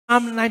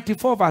Psalm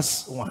 94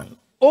 verse 1.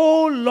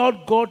 O Lord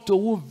God, to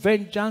whom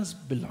vengeance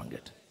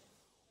belongeth.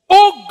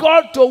 O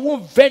God, to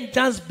whom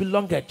vengeance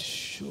belongeth.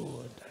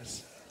 Sure,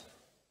 that's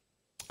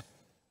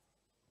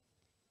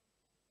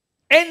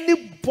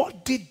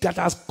anybody that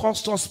has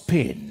caused us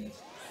pain,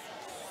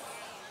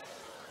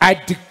 I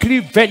decree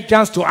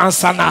vengeance to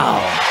answer now.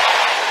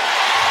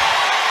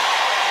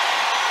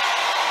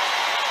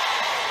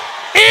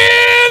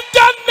 In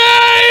the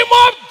name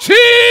of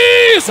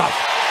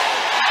Jesus.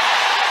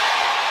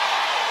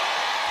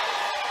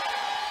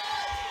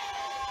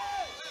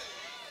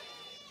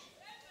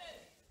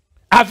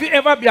 Have you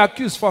ever been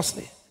accused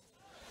falsely?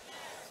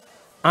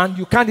 And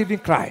you can't even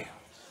cry.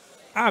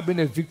 I've been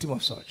a victim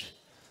of such.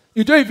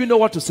 You don't even know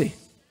what to say.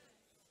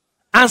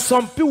 And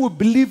some people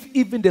believe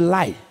even the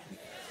lie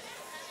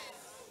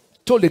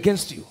told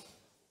against you.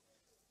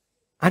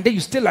 And then you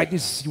stay like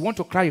this. You want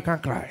to cry, you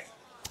can't cry.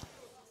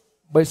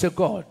 But you say,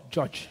 God,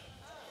 judge.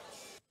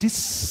 This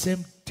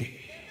same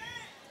day,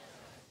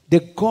 the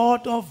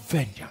God of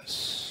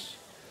vengeance,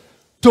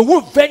 to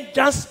whom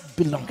vengeance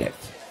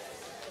belongeth,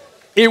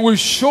 He will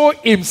show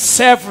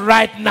Himself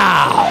right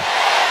now.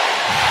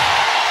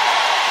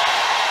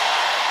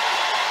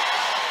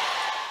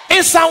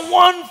 In Psalm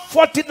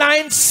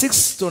 149,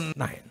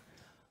 6-9.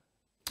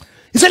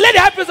 He said, let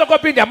the high priest of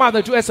God be in their mouth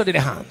and two swords in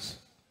their hands,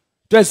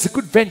 to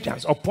execute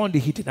vengeance upon the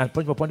hidden and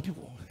punishment upon the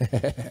people.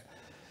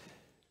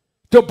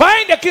 To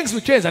bind the kings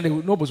with chains and the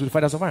nobles with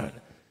fetters of iron.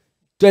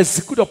 To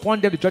execute upon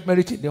them the judgment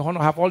written. They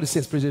honor have all the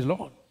saints, praise the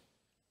Lord.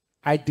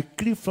 I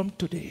decree from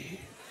today,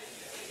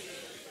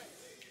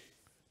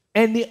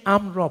 any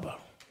armed robber,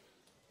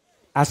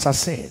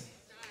 assassin,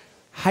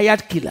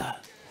 hired killer,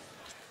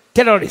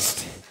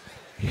 terrorist,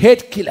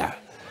 hate killer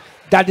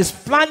that is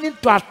planning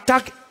to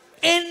attack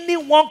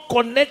anyone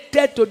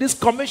connected to this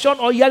commission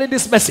or hearing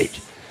this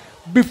message,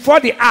 before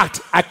the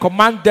act, I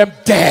command them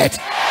dead.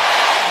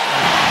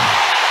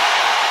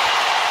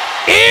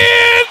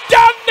 In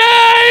the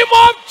name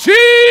of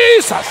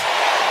Jesus.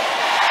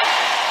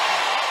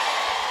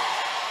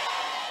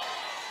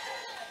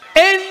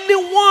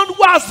 Anyone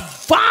who has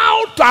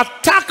vowed to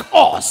attack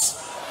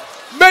us,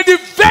 may the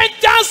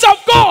vengeance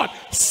of God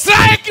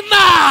strike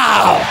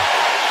now.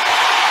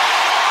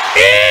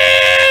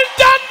 In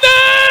the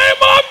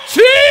name of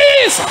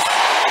Jesus.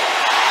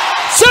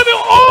 Say me,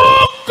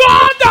 oh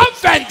God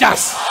of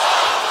vengeance,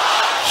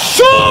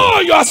 show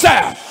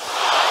yourself.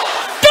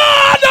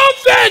 God of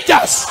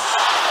vengeance,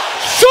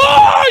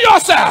 show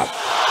yourself.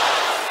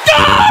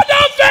 God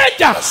of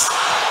vengeance,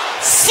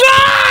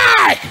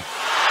 strike,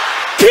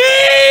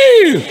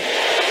 kill.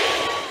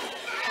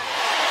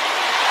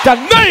 The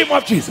name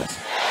of Jesus.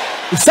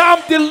 It's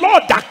the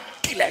Lord that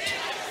killeth.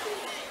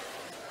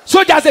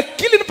 So there's a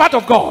killing part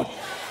of God,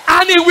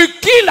 and He will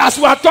kill as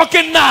we are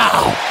talking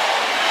now.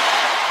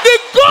 The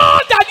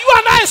God that you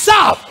and I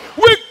serve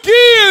will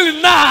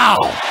kill now.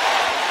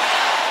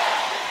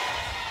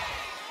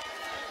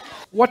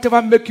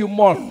 Whatever make you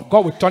mourn,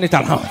 God will turn it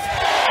around.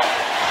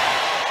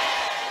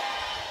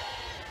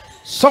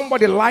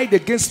 Somebody lied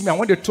against me, and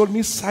when they told me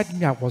inside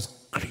me, I was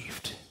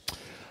grieved.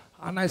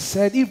 And I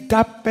said, if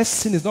that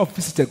person is not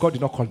visited, God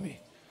did not call me.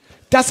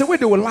 That's the way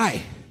they will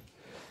lie.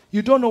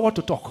 You don't know what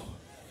to talk.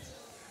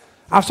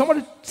 If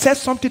somebody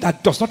says something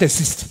that does not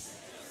exist.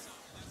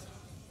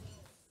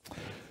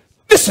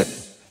 Listen,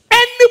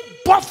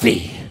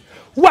 anybody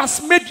who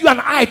has made you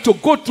and I to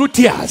go through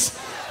tears,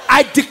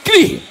 I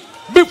decree,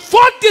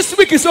 before this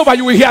week is over,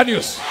 you will hear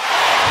news.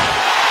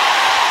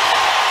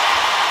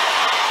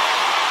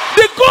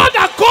 The God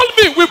that called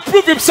me will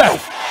prove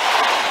Himself.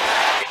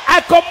 I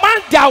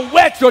command their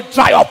wealth to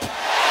dry up.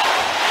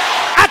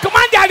 I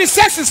command their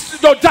resources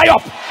to dry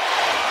up.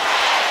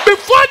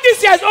 Before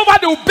this year is over,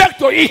 they will beg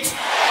to eat.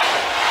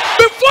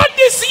 Before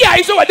this year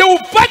is over, they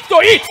will beg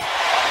to eat.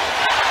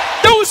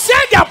 They will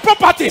sell their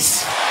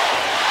properties.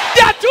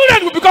 Their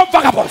children will become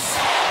vagabonds.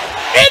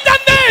 In the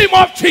name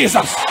of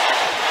Jesus.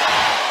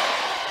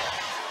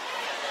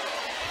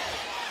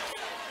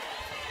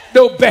 They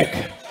will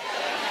beg.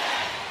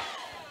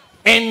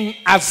 In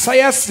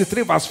Isaiah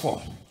 63 verse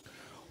 4.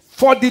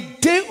 For the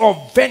day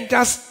of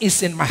vengeance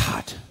is in my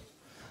heart,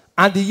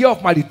 and the year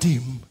of my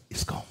redeem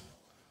is come.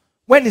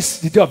 When is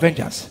the day of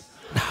vengeance?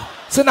 Now.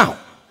 Say now.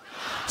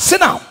 Say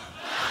now.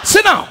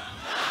 Say now.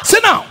 Say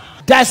now.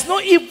 There's no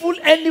evil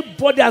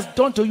anybody has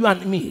done to you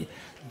and me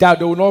that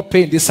they will not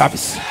pay in this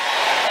service.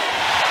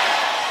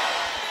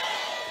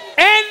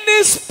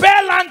 Any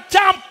spell and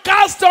charm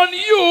cast on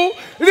you,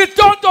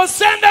 return to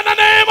send in the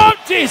name of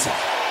Jesus.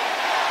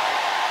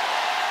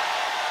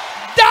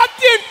 That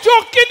thing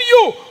choking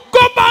you,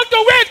 go back to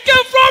where it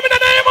came from in the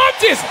name of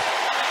Jesus.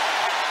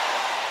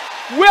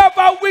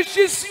 Whoever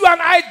wishes you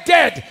and I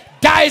dead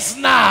dies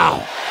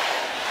now.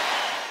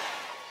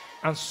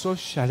 And so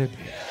shall it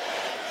be.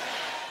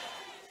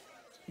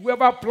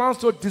 Whoever plans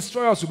to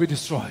destroy us will be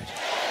destroyed.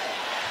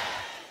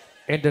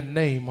 In the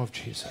name of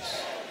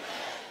Jesus.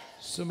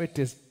 So it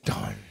is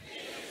done.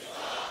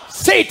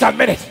 Say it a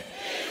minute.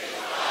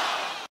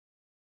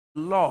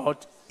 Lord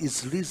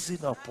is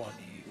risen upon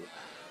you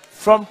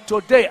From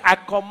today, I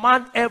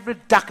command every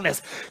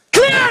darkness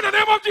clear in the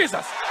name of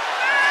Jesus.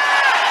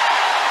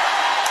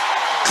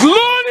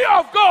 Glory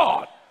of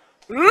God,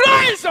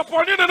 rise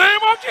upon you in the name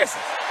of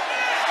Jesus.